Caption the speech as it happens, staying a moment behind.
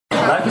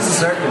Life is a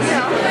Circus.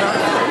 Ja.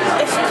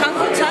 Es kann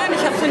gut sein,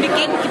 ich habe so in die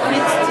Gegend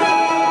geblitzt.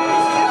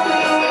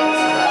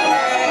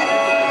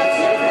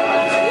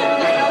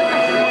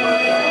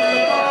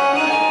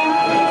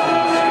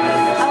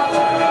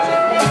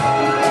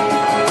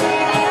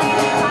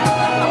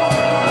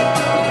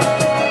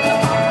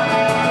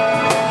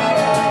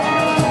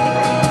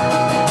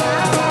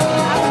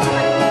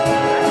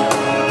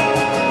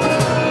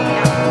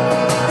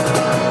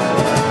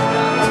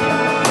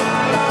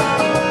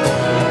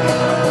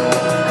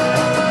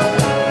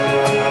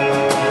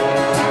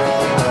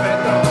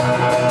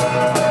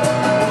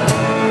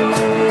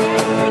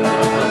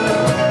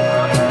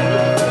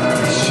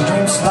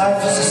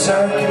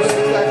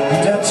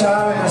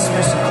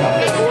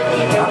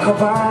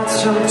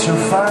 To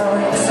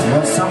fireworks,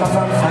 well, some of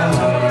them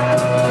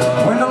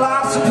fall. When the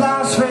last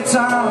applause fades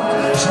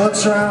out, she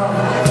looks around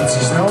and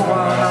sees no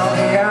one on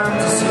the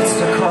empty seats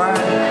to cry.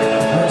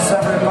 Where's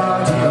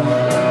everybody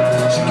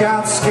gone? She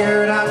got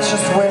scared and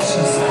just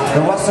wishes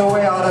there was a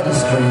way out of the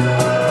street.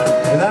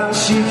 And then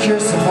she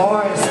hears a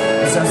voice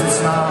that says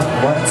it's not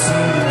what it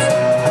seems.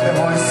 And the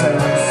voice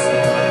says,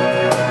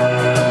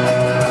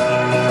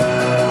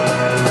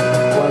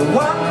 well,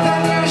 one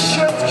thing you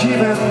should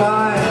keep in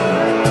mind,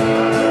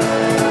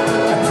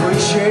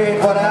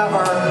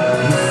 whatever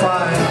you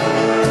find.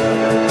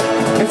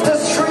 If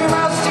this dream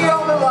is the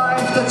only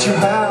life that you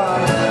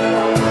have,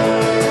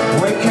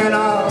 waking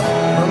up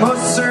will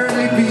most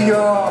certainly be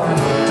your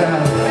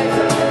death.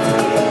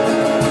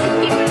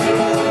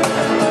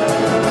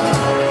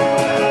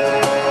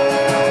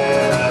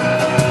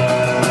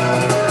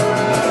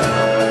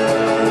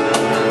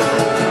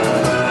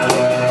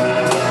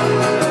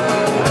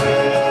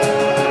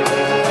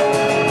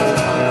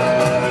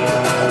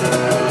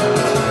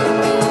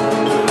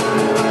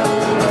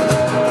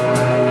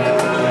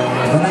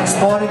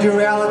 The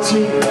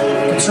reality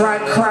comes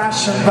right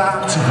crashing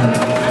back to her.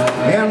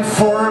 In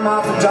form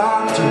of a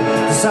doctor,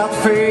 the sad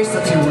face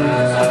that he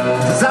wears.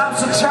 Says, I'm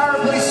so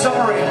terribly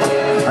sorry,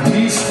 and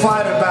he's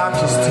fighting back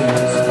his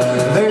tears.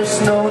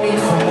 There's no need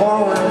for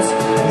more words,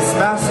 his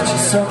message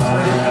is so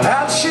clear.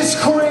 And she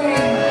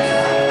screams,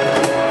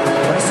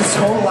 what is this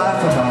whole life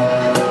about?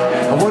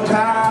 I would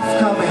have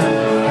come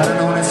in, had I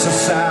known it's so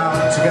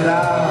sad to get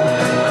out.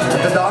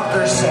 And the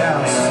doctor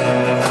says,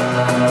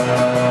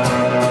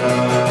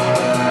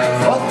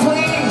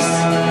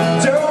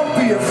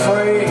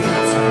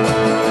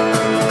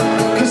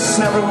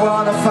 every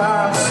one of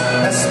us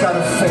has got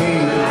a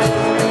fate.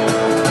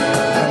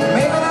 And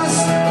maybe this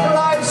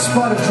life's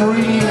but a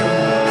dream.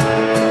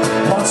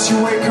 Once you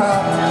wake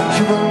up,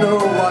 you will know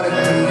what it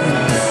means.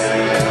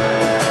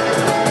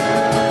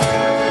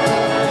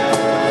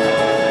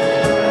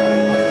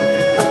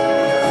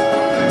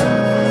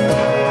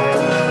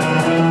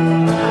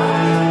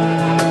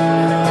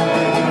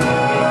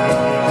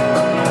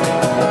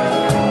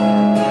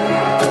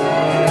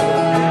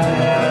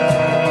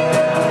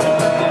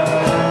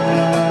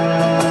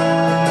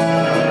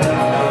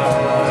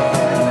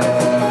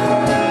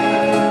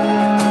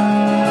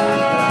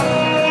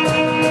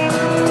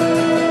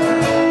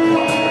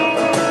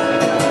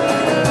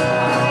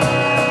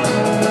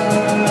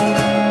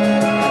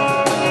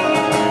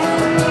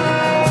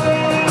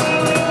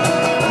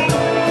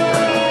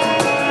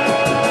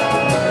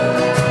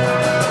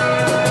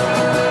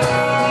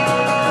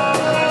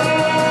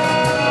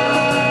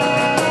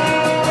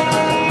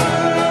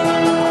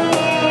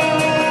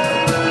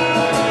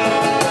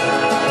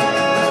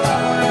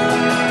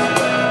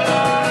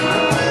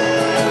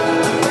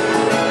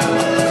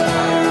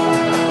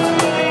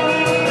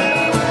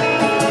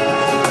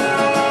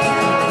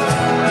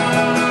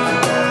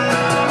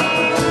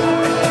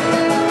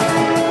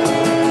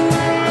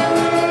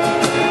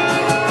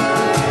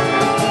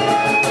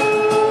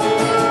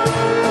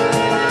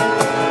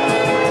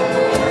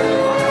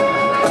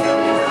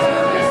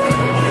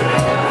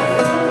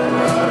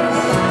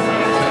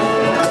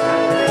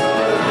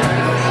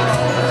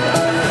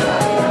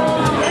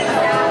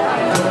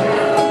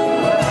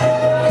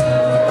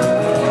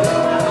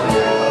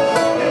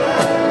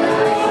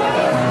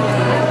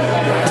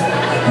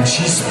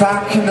 She's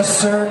back in the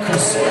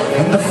circus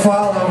in the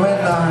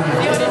following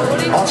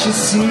night. All she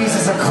sees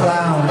is a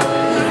clown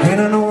in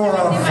an aura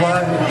of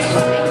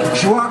light.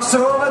 She walks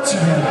over to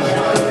him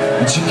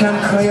and she can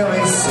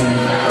clearly see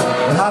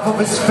the half of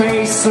his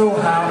face so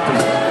happy,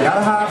 the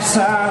other half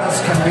sad as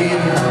can be.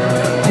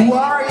 Who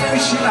are you?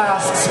 She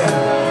asks him.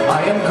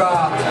 I am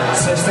God,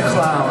 says the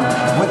clown,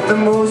 with the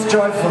most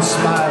joyful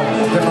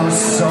smile, the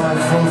most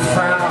sorrowful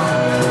frown.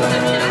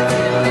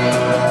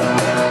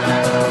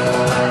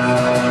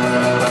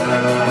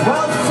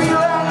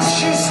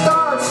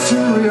 To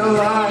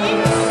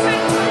realize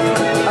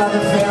at the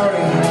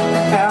very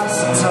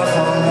essence of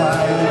our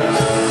lives.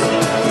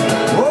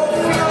 Oh,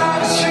 feel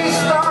like she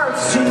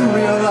starts to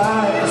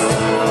realize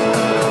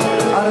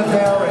at the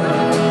very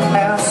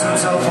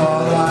essence of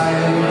our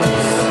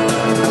lives.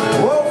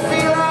 Oh,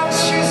 feel like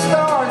she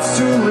starts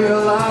to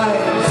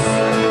realize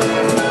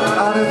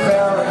at the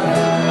very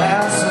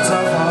essence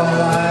of our lives.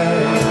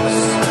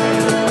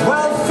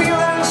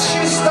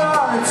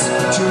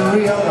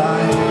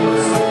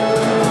 realize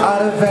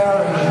are the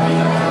very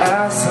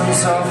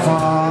essence of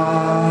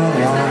our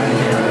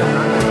life.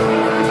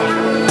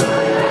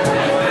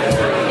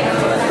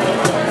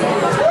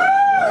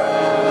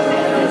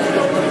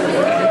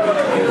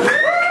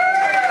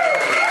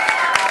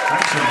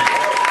 Thank you.